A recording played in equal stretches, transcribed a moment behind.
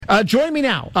Join me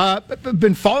now.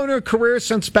 Been following her career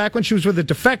since back when she was with The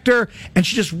Defector, and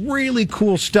she just really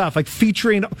cool stuff, like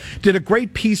did a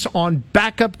great piece on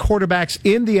backup quarterbacks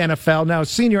in the NFL. Now a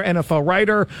senior NFL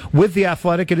writer with The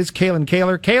Athletic. It is Kalyn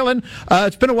Kahler. Kalyn,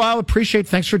 it's been a while.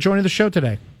 Thanks for joining the show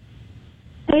today.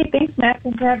 Hey, thanks, Matt.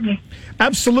 Thanks for having me.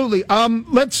 Absolutely.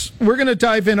 We're going to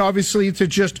dive in, obviously,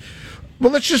 to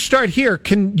let's just start here.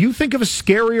 Can you think of a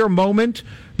scarier moment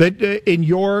that in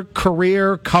your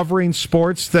career covering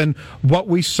sports than what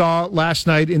we saw last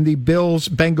night in the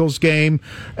Bills-Bengals game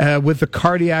with the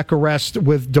cardiac arrest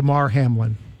with Damar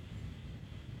Hamlin?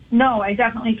 No, I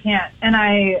definitely can't. And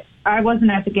I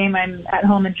wasn't at the game. I'm at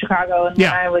home in Chicago, and when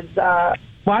I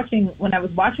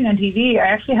was watching on TV, I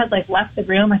actually had left the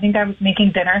room. I think I was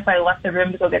making dinner, so I left the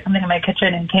room to go get something in my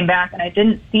kitchen and came back, and I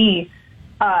didn't see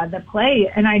the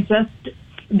play. And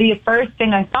the first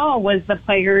thing I saw was the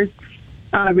players'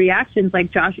 reactions,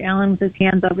 like Josh Allen with his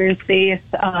hands over his face.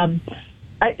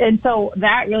 And so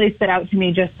that really stood out to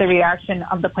me, just the reaction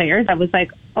of the players. I was like,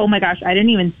 oh my gosh, I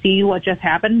didn't even see what just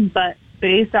happened, but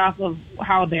based off of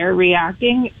how they're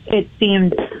reacting, it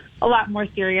seemed a lot more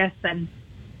serious than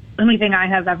anything I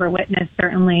have ever witnessed,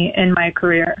 certainly in my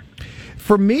career.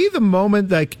 For me, the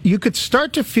moment you could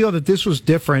start to feel that this was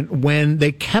different when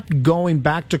they kept going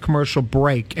back to commercial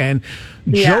break, and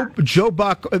Joe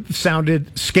Buck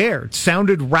sounded scared,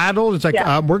 sounded rattled. It's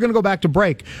we're going to go back to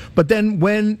break. But then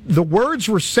when the words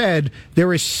were said,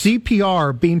 there is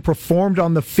CPR being performed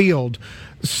on the field.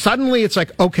 Suddenly, it's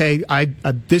okay.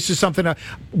 This is something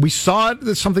we saw.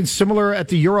 Something similar at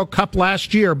the Euro Cup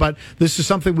last year, but this is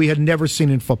something we had never seen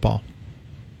in football.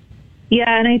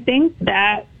 Yeah, and I think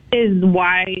that is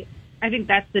why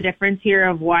that's the difference here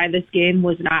of why this game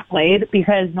was not played,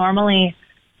 because normally,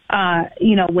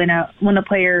 when a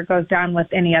player goes down with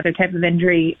any other type of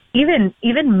injury, even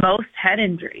most head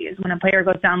injuries, when a player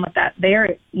goes down with that, they are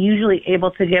usually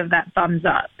able to give that thumbs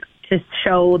up to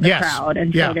show the crowd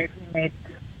and show their teammates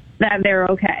that they're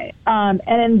okay. And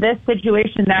in this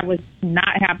situation, that was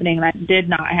not happening. That did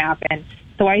not happen.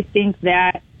 So I think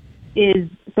that is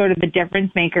sort of the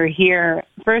difference maker here.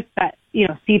 First, that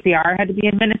CPR had to be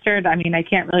administered. I mean, I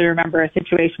can't really remember a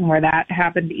situation where that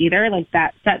happened either.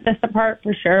 That set this apart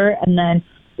for sure. And then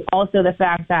also the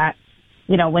fact that,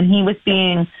 when he was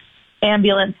being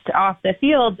ambulanced off the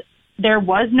field, there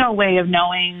was no way of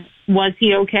knowing, was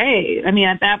he okay? I mean,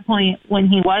 at that point, when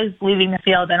he was leaving the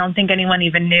field, I don't think anyone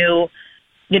even knew,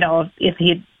 if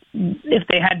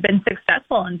they had been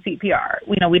successful in CPR.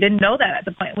 We didn't know that at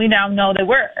the point. We now know they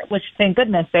were, which thank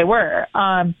goodness they were.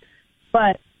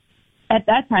 But at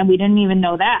that time, we didn't even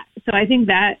know that. So I think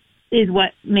that is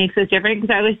what makes us different,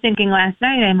 because I was thinking last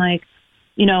night, I'm like,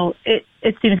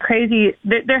 it seems crazy.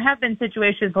 There have been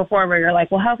situations before where you're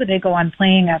like, well, how could they go on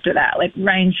playing after that? Like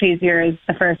Ryan Shazier is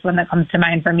the first one that comes to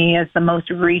mind for me as the most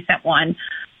recent one.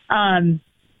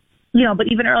 But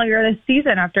even earlier this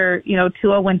season, after,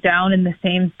 Tua went down in the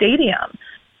same stadium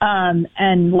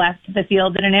and left the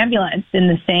field in an ambulance in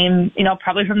the same,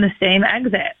 probably from the same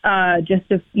exit just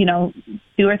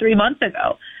 2 or 3 months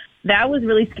ago. That was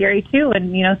really scary too.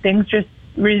 And, things just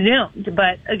resumed.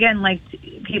 But again,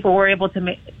 people were able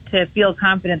to feel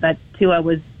confident that Tua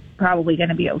was probably going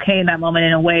to be okay in that moment,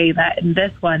 in a way that in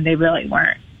this one, they really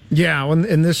weren't. Yeah,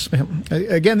 and this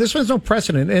one's no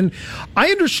precedent. And I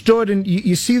understood, and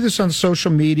you see this on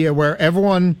social media where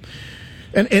everyone,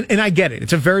 and I get it.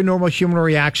 It's a very normal human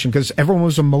reaction because everyone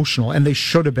was emotional, and they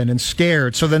should have been, and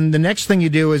scared. So then the next thing you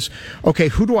do is, okay,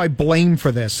 who do I blame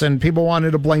for this? And people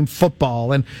wanted to blame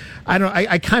football. And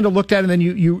I kind of looked at it, and then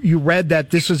you read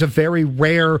that this is a very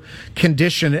rare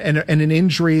condition and an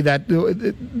injury that,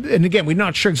 and again, we're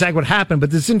not sure exactly what happened,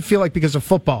 but this didn't feel like because of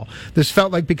football. This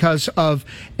felt like because of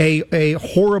a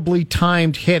horribly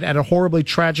timed hit at a horribly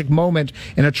tragic moment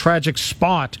in a tragic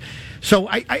spot. So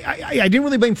I didn't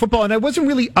really blame football, and I wasn't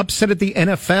really upset at the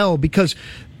NFL because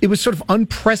it was sort of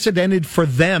unprecedented for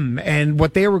them and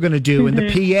what they were going to do, and the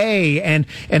PA, and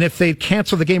if they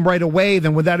canceled the game right away,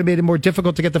 then would that have made it more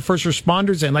difficult to get the first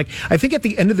responders in? I think at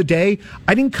the end of the day,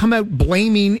 I didn't come out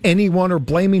blaming anyone or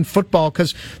blaming football,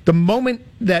 because the moment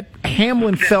that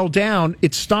Hamlin fell down,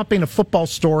 it stopped being a football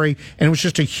story, and it was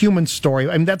just a human story.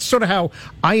 I mean, that's sort of how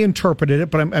I interpreted it,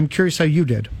 but I'm curious how you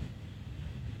did.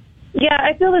 Yeah,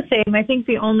 I feel the same. I think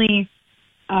the only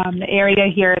area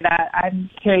here that I'm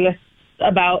curious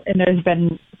about, and there's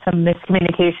been some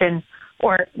miscommunication,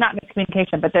 or not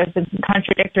miscommunication, but there's been some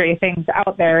contradictory things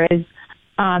out there, is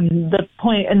the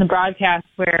point in the broadcast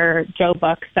where Joe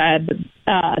Buck said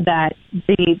that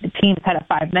the teams had a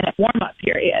 5-minute warm-up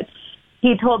period.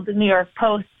 He told the New York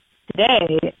Post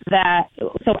today that,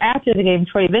 so after the game,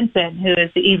 Troy Vincent, who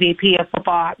is the EVP of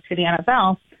football for the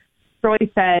NFL, Troy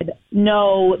said,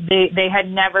 no, they had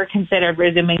never considered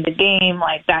resuming the game.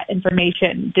 Like, that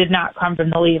information did not come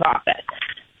from the league office.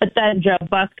 But then Joe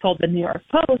Buck told the New York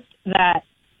Post that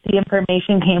the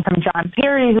information came from John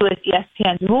Perry, who is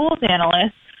ESPN's rules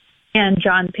analyst, and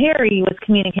John Perry was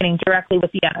communicating directly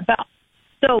with the NFL.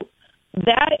 So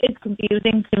that is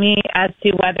confusing to me as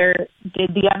to whether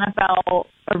did the NFL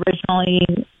originally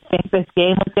think this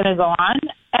game was going to go on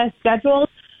as scheduled,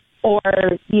 or,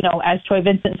 you know, as Troy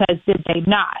Vincent says, did they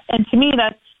not? And to me,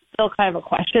 that's still kind of a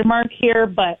question mark here,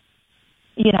 but,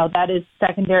 you know, that is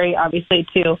secondary, obviously,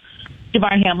 to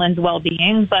Damar Hamlin's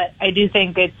well-being. But I do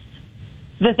think it's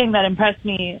the thing that impressed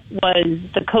me was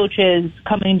the coaches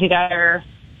coming together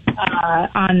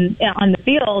on the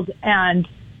field, and,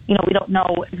 you know, we don't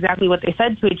know exactly what they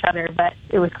said to each other, but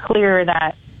it was clear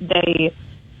that they,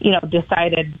 you know,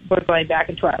 decided we're going back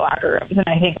into our locker rooms. And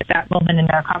I think at that moment in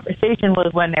their conversation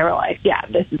was when they were like, yeah,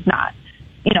 this is not,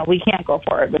 you know, we can't go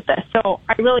forward with this. So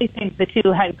I really think the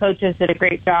two head coaches did a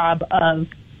great job of,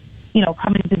 you know,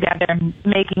 coming together and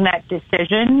making that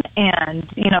decision and,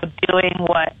 you know, doing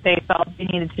what they felt they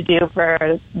needed to do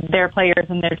for their players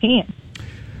and their team.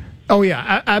 Oh,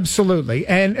 yeah, absolutely.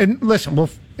 And listen, well,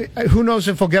 who knows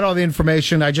if we'll get all the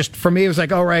information. For me, it was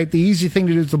like, all right, the easy thing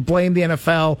to do is to blame the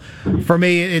NFL. For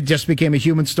me, it just became a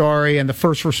human story and the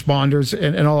first responders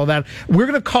and all of that. We're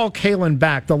going to call Kaylin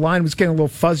back. The line was getting a little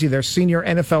fuzzy there, senior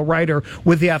NFL writer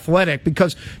with The Athletic,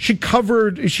 because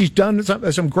she's done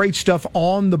some great stuff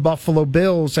on the Buffalo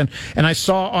Bills. And I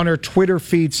saw on her Twitter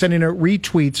feed sending out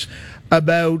retweets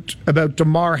about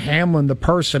Damar Hamlin, the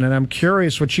person. And I'm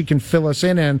curious what she can fill us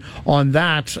in on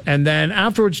that. And then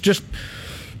afterwards, just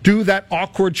do that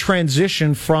awkward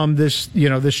transition from this, you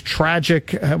know, this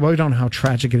tragic, well, I don't know how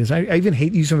tragic it is. I even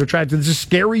hate using the tragic. There's a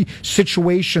scary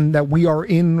situation that we are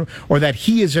in, or that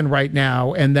he is in right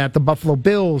now, and that the Buffalo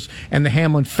Bills and the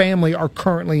Hamlin family are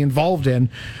currently involved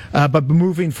in. But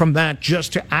moving from that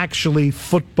just to actually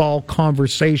football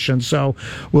conversation. So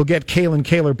we'll get Kalyn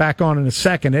Kahler back on in a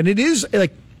second. And it is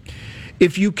like,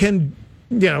 if you can,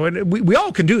 you know, and we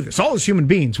all can do this, all as human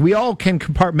beings, we all can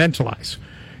compartmentalize.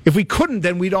 If we couldn't,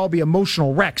 then we'd all be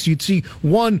emotional wrecks. You'd see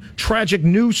one tragic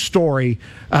news story,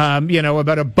 you know,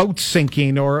 about a boat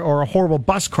sinking or a horrible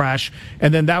bus crash,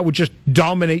 and then that would just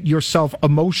dominate yourself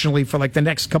emotionally for like the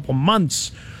next couple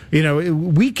months. You know,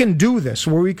 we can do this,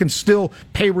 where we can still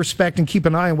pay respect and keep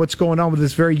an eye on what's going on with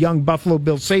this very young Buffalo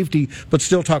Bills safety, but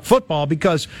still talk football,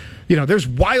 because, you know, there's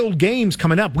wild games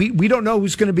coming up. We don't know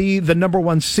who's going to be the number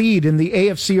one seed in the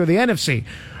AFC or the NFC.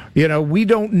 You know, we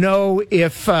don't know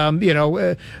if, you know,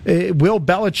 will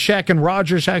Belichick and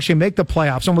Rodgers actually make the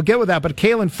playoffs. And we'll get with that. But,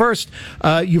 Kaylin, first,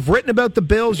 you've written about the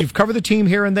Bills. You've covered the team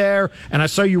here and there. And I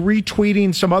saw you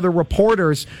retweeting some other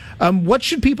reporters. What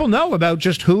should people know about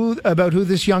who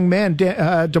this young man,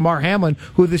 Damar Hamlin,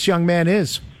 who this young man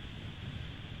is?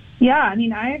 Yeah, I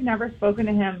mean, I have never spoken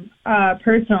to him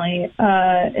personally.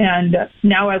 And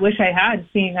now I wish I had,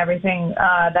 seeing everything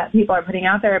that people are putting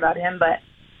out there about him. But,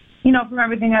 you know, from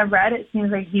everything I've read, it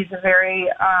seems like he's a very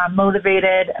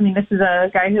motivated. I mean, this is a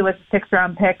guy who was a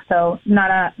 6th-round pick, so not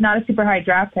a super high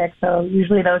draft pick. So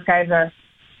usually those guys are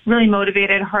really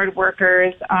motivated, hard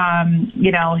workers.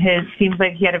 You know, seems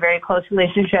like he had a very close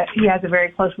relationship. He has a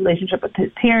very close relationship with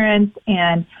his parents,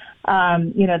 and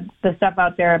you know, the stuff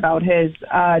out there about his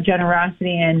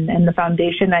generosity and the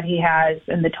foundation that he has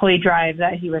and the toy drive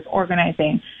that he was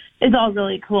organizing is all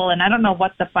really cool. And I don't know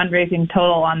what the fundraising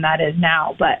total on that is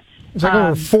now, but it's like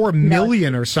over $4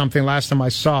 million or something last time I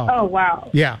saw. Oh, wow.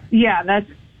 Yeah. Yeah,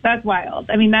 that's wild.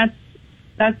 I mean,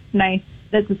 that's nice.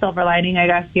 That's a silver lining, I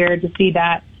guess, here to see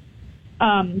that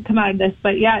come out of this.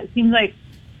 But yeah, it seems like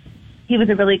he was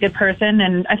a really good person,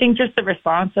 and I think just the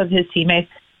response of his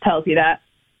teammates tells you that.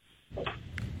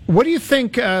 What do you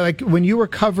think, like when you were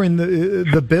covering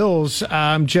the Bills,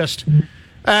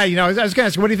 you know, I was going to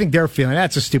ask, what do you think they're feeling?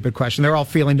 That's a stupid question. They're all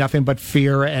feeling nothing but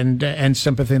fear and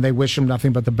sympathy, and they wish them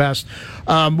nothing but the best.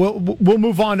 We'll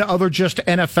move on to other just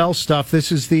NFL stuff.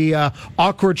 This is the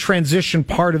awkward transition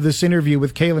part of this interview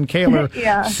with Kalyn Kahler,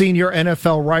 yeah. Senior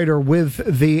NFL writer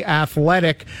with The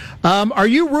Athletic. Are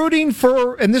you rooting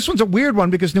for, and this one's a weird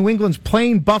one because New England's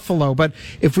playing Buffalo, but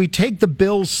if we take the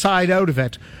Bills side out of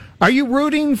it, are you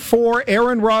rooting for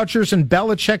Aaron Rodgers and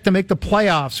Belichick to make the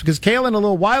playoffs? Because, Kaylin, a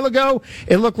little while ago,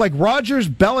 it looked like Rodgers,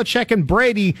 Belichick, and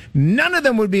Brady, none of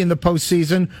them would be in the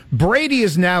postseason. Brady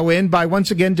is now in by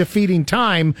once again defeating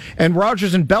time, and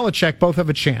Rodgers and Belichick both have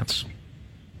a chance.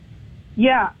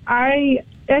 Yeah,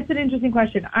 that's an interesting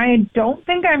question. I don't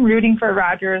think I'm rooting for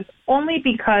Rodgers, only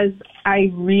because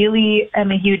I really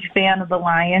am a huge fan of the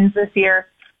Lions this year.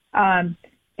 And,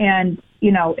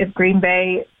 you know, if Green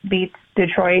Bay beats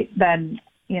Detroit, then,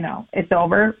 it's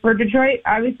over for Detroit,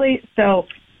 obviously. So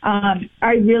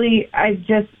I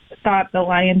just thought the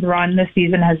Lions' run this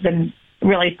season has been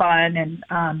really fun. And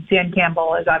Dan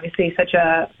Campbell is obviously such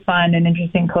a fun and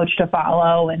interesting coach to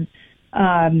follow. And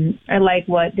I like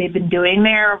what they've been doing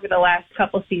there over the last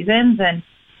couple seasons, and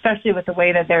especially with the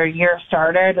way that their year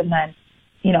started and then,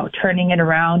 turning it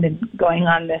around and going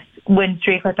on this win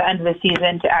streak at the end of the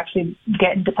season to actually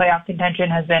get into playoff contention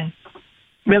has been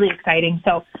really exciting.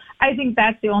 So I think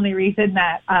that's the only reason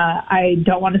that I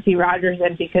don't want to see Rodgers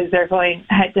in, because they're going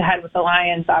head to head with the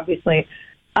Lions, obviously.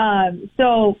 And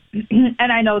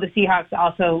I know the Seahawks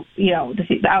also,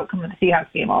 the outcome of the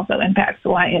Seahawks game also impacts the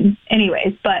Lions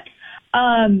anyways. But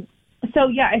so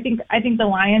yeah, I think the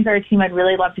Lions are a team I'd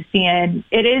really love to see in.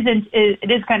 It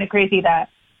is kind of crazy that,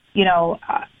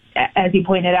 as you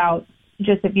pointed out,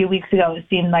 just a few weeks ago, it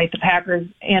seemed like the Packers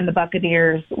and the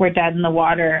Buccaneers were dead in the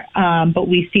water. But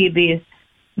we see these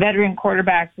veteran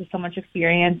quarterbacks with so much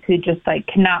experience who just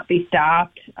cannot be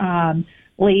stopped.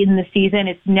 Late in the season,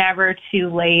 it's never too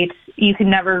late. You can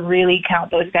never really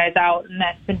count those guys out, and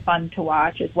that's been fun to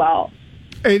watch as well.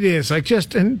 It is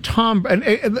and Tom,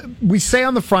 and we say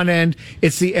on the front end,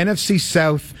 it's the NFC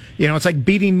South. It's like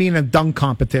beating me in a dunk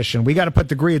competition. We got to put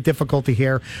degree of difficulty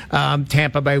here.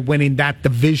 Tampa Bay winning that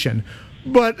division.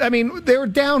 But, they were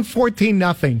down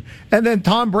 14-0. And then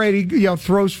Tom Brady,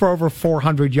 throws for over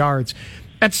 400 yards.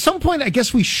 At some point, I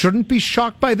guess we shouldn't be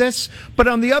shocked by this. But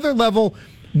on the other level,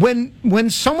 when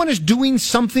someone is doing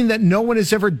something that no one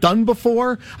has ever done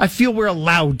before, I feel we're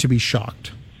allowed to be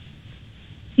shocked.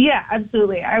 Yeah,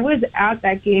 absolutely. I was at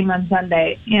that game on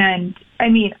Sunday, and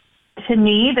to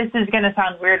me, this is going to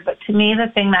sound weird, but to me,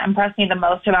 the thing that impressed me the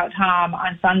most about Tom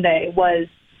on Sunday was,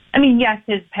 yes,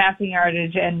 his passing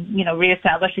yardage and,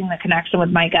 reestablishing the connection with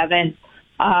Mike Evans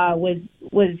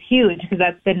was huge, because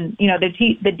that's been,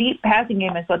 the deep passing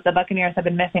game is what the Buccaneers have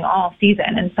been missing all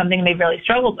season and something they've really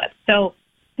struggled with. So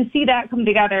to see that come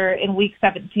together in Week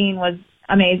 17 was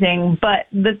amazing. But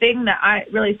the thing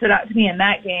that really stood out to me in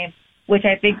that game, which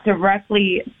I think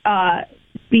directly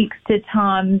speaks to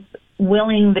Tom's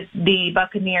willing the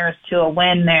Buccaneers to a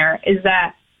win there, is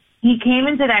that he came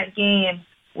into that game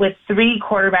with 3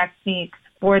 quarterback sneaks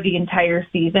for the entire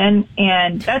season.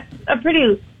 And that's a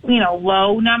pretty,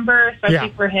 low number,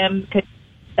 especially for him, because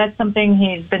that's something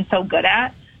he's been so good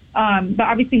at. But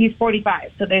obviously he's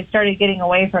 45, so they started getting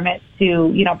away from it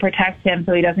to, protect him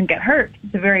so he doesn't get hurt.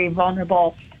 It's a very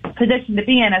vulnerable position to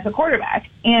be in as a quarterback.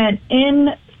 And in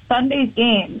Sunday's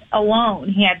game alone,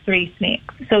 he had 3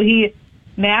 sneaks. So he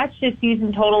matched his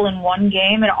season total in one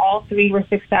game, and all 3 were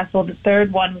successful. The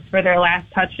third one was for their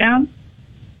last touchdown.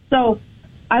 So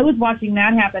I was watching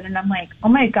that happen, and I'm like, oh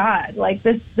my God,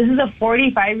 this is a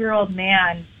 45-year-old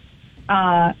man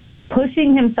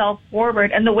pushing himself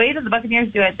forward. And the way that the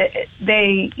Buccaneers do it,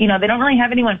 they don't really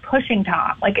have anyone pushing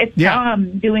Tom. It's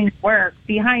Tom doing work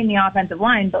behind the offensive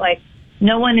line, but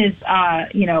no one is,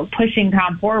 pushing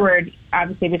Tom forward,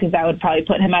 obviously, because that would probably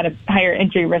put him at a higher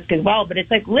injury risk as well. But it's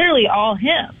literally all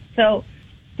him. So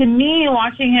to me,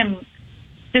 watching him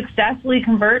successfully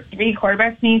convert 3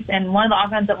 quarterback sneaks, and one of the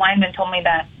offensive linemen told me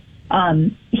that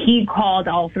he called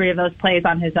all 3 of those plays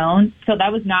on his own. So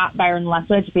that was not Byron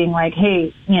Leftwich being like,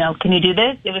 hey, can you do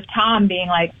this? It was Tom being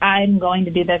like, I'm going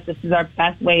to do this. This is our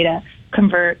best way to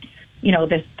convert,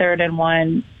 this 3rd and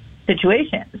 1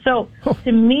 situation. So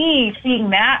to me,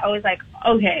 seeing that, I was like,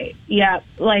 okay, yeah,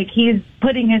 he's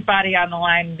putting his body on the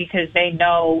line because they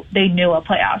knew a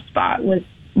playoff spot was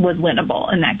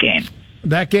winnable in that game.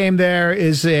 That game there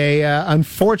is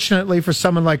unfortunately for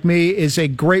someone like me, is a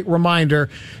great reminder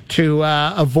to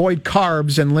avoid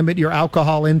carbs and limit your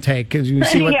alcohol intake, because you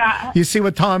see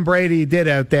what Tom Brady did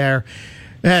out there.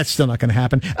 That's still not going to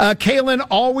happen. Kaylin,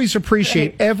 always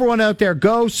appreciate everyone out there.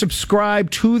 Go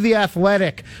subscribe to The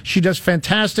Athletic. She does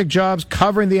fantastic jobs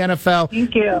covering the NFL.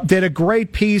 Thank you. Did a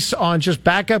great piece on just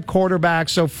backup quarterbacks.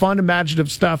 So fun,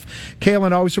 imaginative stuff.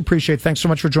 Kaylin, always appreciate it. Thanks so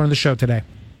much for joining the show today.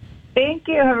 Thank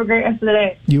you. Have a great rest of the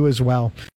day. You as well.